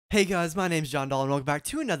Hey guys, my name's Dalton. Welcome back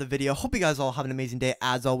to another video. Hope you guys all have an amazing day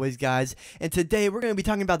as always, guys. And today we're going to be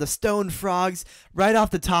talking about the STONED frogs. Right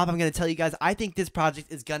off the top, I'm going to tell you guys, I think this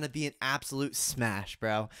project is going to be an absolute smash,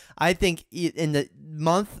 bro. I think in the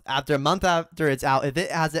month after it's out, if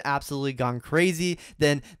it hasn't absolutely gone crazy,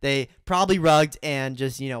 then they probably rugged and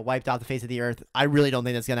just, wiped off the face of the earth. I really don't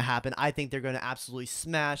think that's going to happen. I think they're going to absolutely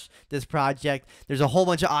smash this project. There's a whole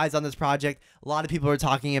bunch of eyes on this project. A lot of people are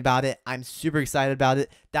talking about it. I'm super excited about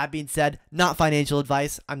it. That being said, not financial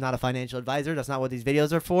advice. I'm not a financial advisor. That's not what these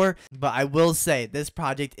videos are for. But I will say this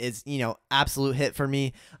project is, absolute hit for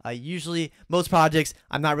me. Usually, most projects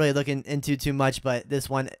I'm not really looking into too much, but this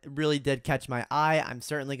one really did catch my eye. I'm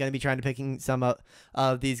certainly going to be trying to picking some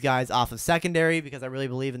of these guys off of secondary because I really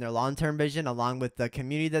believe in their long-term vision, along with the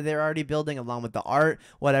community that they're already building, along with the art,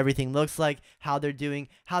 what everything looks like, how they're doing,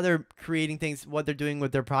 how they're creating things, what they're doing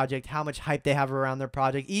with their project, how much hype they have around their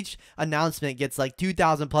project. Each announcement gets like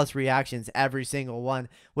 2,000 plus reactions every single one,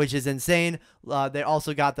 which is insane. They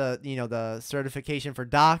also got the certification for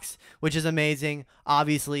docs, which is amazing.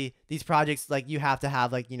 Obviously these projects, like, you have to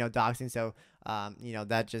have doxing, so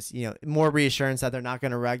that just more reassurance that they're not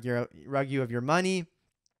going to rug you of your money.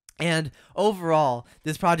 And overall,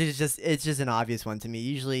 this project is it's just an obvious one to me.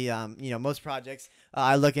 Usually, most projects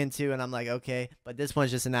I look into and I'm like, okay, but this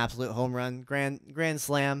one's just an absolute home run, grand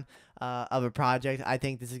slam of a project. I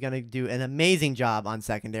think this is going to do an amazing job on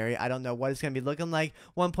secondary. I don't know what it's going to be looking like.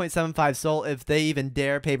 1.75 SOL, if they even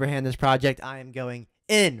dare paper hand this project, I am going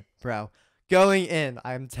in, bro. Going in,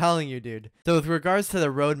 I'm telling you, dude. So with regards to the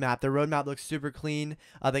roadmap looks super clean.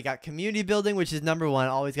 They got community building, which is number one.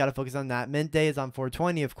 Always got to focus on that. Mint day is on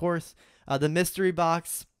 420, of course. The mystery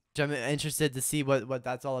box, which I'm interested to see what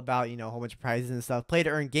that's all about. A whole bunch of prizes and stuff. Play to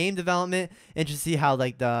earn game development. Interested to see how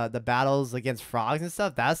the battles against frogs and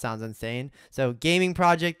stuff. That sounds insane. So gaming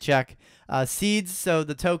project, check. Seeds, so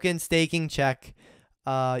the token staking, check.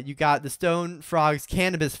 You got the Stone Frogs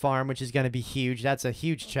cannabis farm, which is going to be huge. That's a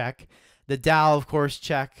huge check. The DAO, of course,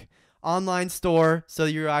 check. Online store, so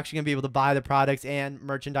you're actually going to be able to buy the products and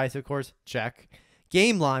merchandise, of course, check.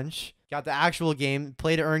 Game launch, got the actual game.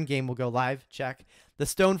 Play to earn game will go live, check. The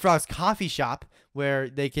Stone Frogs coffee shop, where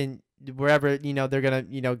they can, wherever, they're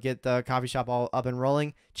going to, get the coffee shop all up and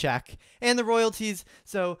rolling, check. And the royalties,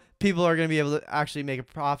 so people are going to be able to actually make a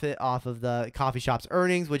profit off of the coffee shop's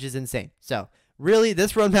earnings, which is insane. So really,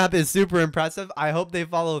 this roadmap is super impressive. I hope they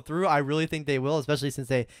follow through. I really think they will, especially since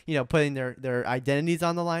they, putting their identities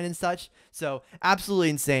on the line and such. So absolutely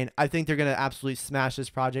insane. I think they're going to absolutely smash this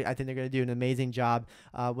project. I think they're going to do an amazing job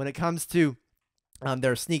when it comes to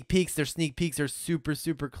their sneak peeks. Their sneak peeks are super,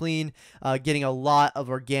 super clean, getting a lot of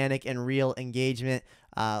organic and real engagement.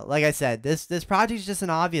 Like I said, this project is just an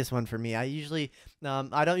obvious one for me. I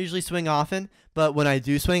don't usually swing often, but when I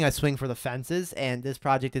do swing, I swing for the fences, and this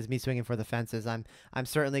project is me swinging for the fences. I'm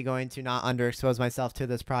certainly going to not underexpose myself to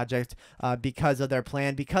this project because of their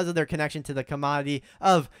plan, because of their connection to the commodity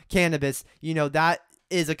of cannabis. That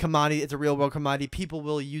is a commodity. It's a real world commodity. People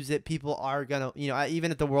will use it. People are gonna,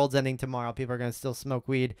 even if the world's ending tomorrow, people are gonna still smoke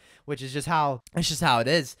weed, which is just how it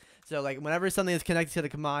is. So like, whenever something is connected to the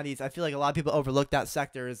commodities, I feel like a lot of people overlook that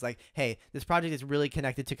sector. Is like, hey, this project is really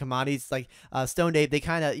connected to commodities. Like STONED, they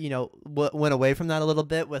kind of went away from that a little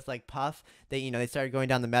bit with like Puff. They started going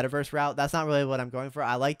down the metaverse route. That's not really what I'm going for.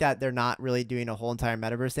 I like that they're not really doing a whole entire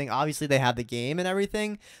metaverse thing. Obviously they have the game and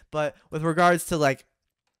everything, but with regards to like,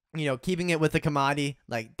 keeping it with the commodity,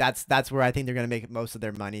 like that's where I think they're going to make most of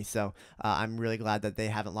their money. So I'm really glad that they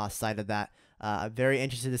haven't lost sight of that. I'm very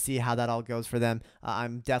interested to see how that all goes for them.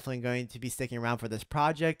 I'm definitely going to be sticking around for this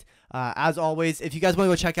project. As always, if you guys want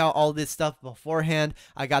to go check out all this stuff beforehand,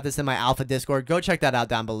 I got this in my alpha Discord. Go check that out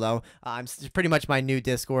down below. It's pretty much my new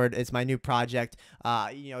Discord. It's my new project.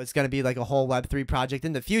 It's going to be like a whole Web3 project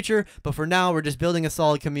in the future. But for now, we're just building a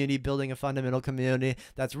solid community, building a fundamental community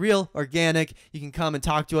that's real, organic. You can come and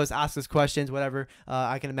talk to us, ask us questions, whatever.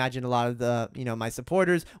 I can imagine a lot of the, my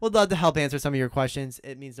supporters would love to help answer some of your questions.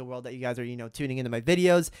 It means the world that you guys are, tuning into my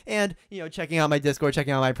videos and, checking out my Discord,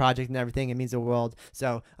 checking out my project and everything. It means the world.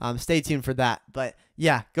 So stay tuned for that. But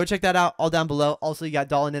yeah, go check that out all down below. Also, you got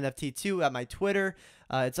WL and NFT too at my Twitter.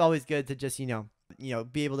 It's always good to just,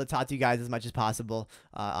 be able to talk to you guys as much as possible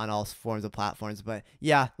on all forms of platforms. But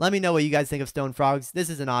yeah, let me know what you guys think of STONED frogs. This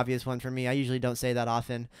is an obvious one for me. I usually don't say that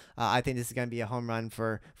often. I think this is going to be a home run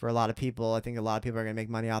for a lot of people. I think a lot of people are going to make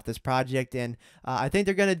money off this project, and I think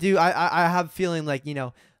they're going to do. I have a feeling like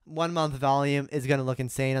 1 month volume is going to look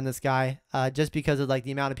insane on this guy, just because of like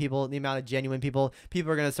the amount of people, the amount of genuine people.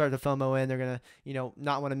 People are going to start to FOMO in. They're going to,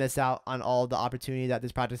 not want to miss out on all the opportunity that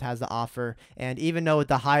this project has to offer. And even though with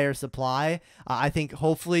the higher supply, I think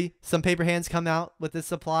hopefully some paper hands come out with this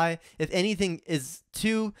supply. If anything is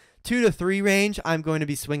 2 to 3 range, I'm going to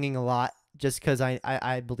be swinging a lot just because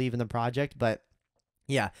I believe in the project. But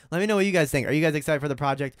yeah, let me know what you guys think. Are you guys excited for the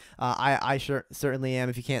project? I certainly am,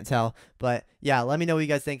 if you can't tell. But yeah, let me know what you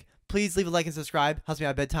guys think. Please leave a like and subscribe. Helps me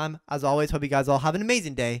out bedtime. As always, hope you guys all have an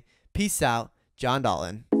amazing day. Peace out. John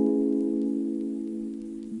Dalton.